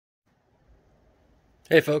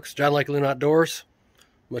Hey folks, John Lake Loon Outdoors.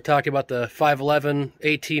 I'm going to talk to you about the 511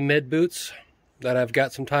 AT mid boots that I've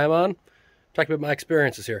got some time on. Talk about my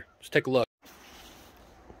experiences here. Let's take a look.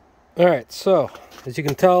 Alright, so as you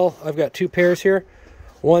can tell, I've got two pairs here.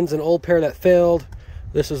 One's an old pair that failed.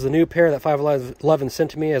 This is the new pair that 511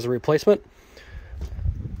 sent to me as a replacement.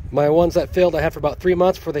 My ones that failed I had for about 3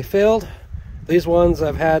 months before they failed. These ones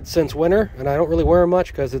I've had since winter, and I don't really wear them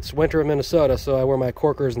much because it's winter in Minnesota, so I wear my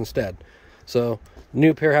corkers instead. So,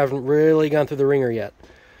 new pair haven't really gone through the ringer yet.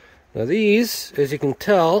 Now these, as you can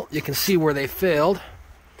tell, you can see where they failed.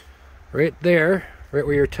 Right there, right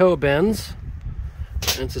where your toe bends.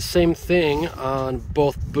 And it's the same thing on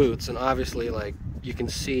both boots, and obviously, like, you can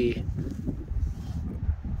see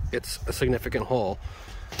it's a significant hole.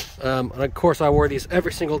 And of course I wear these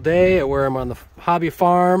every single day. I wear them on the hobby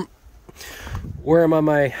farm, wear them on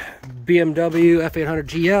my BMW F800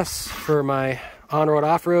 GS for my on-road,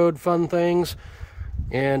 off-road fun things,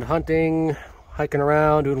 and hunting, hiking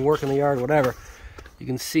around, doing work in the yard, whatever. You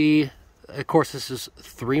can see, of course, this is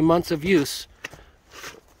 3 months of use.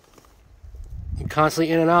 I'm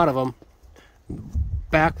constantly in and out of them.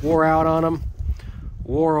 Back wore out on them.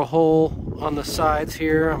 Wore a hole on the sides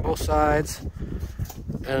here, on both sides.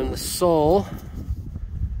 And the sole,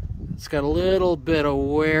 it's got a little bit of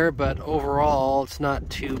wear, but overall it's not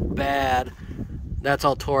too bad. That's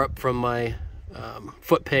all tore up from my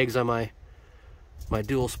foot pegs on my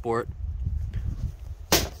dual sport.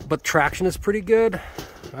 But traction is pretty good.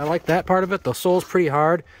 I like that part of it. The sole's pretty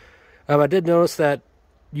hard. I did notice that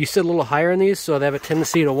you sit a little higher in these, so they have a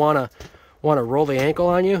tendency to want to roll the ankle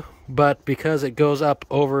on you. But because it goes up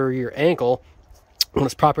over your ankle, when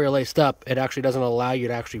it's properly laced up, it actually doesn't allow you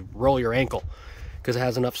to actually roll your ankle because it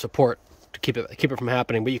has enough support to keep it from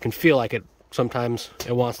happening. But you can feel like it sometimes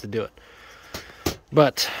it wants to do it.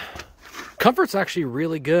 But comfort's actually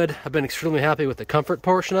really good. I've been extremely happy with the comfort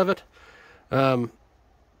portion of it.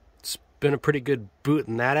 It's been a pretty good boot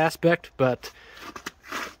in that aspect, but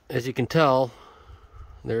as you can tell,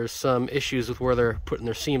 there's some issues with where they're putting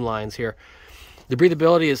their seam lines here. The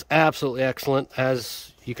breathability is absolutely excellent.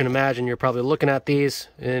 As you can imagine, you're probably looking at these,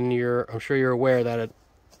 and I'm sure you're aware that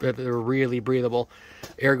they're really breathable.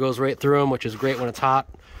 Air goes right through them, which is great when it's hot.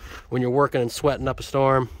 When you're working and sweating up a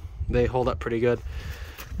storm, they hold up pretty good.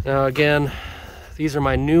 Now again, these are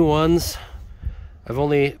my new ones. I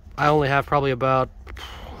only have probably about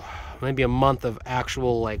maybe a month of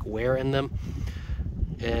actual like wear in them,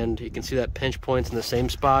 and you can see that pinch point's in the same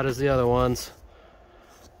spot as the other ones.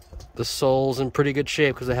 The sole's in pretty good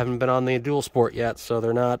shape because I haven't been on the dual sport yet, so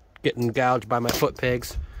they're not getting gouged by my foot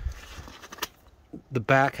pegs. The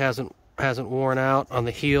back hasn't worn out on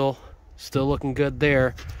the heel. Still looking good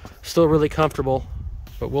there. Still really comfortable.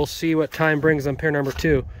 But we'll see what time brings on pair number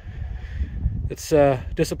 2. It's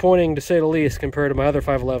disappointing to say the least compared to my other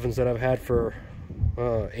 511s that I've had for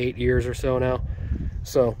 8 years or so now.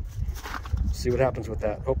 So, see what happens with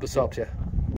that. Hope this helps you.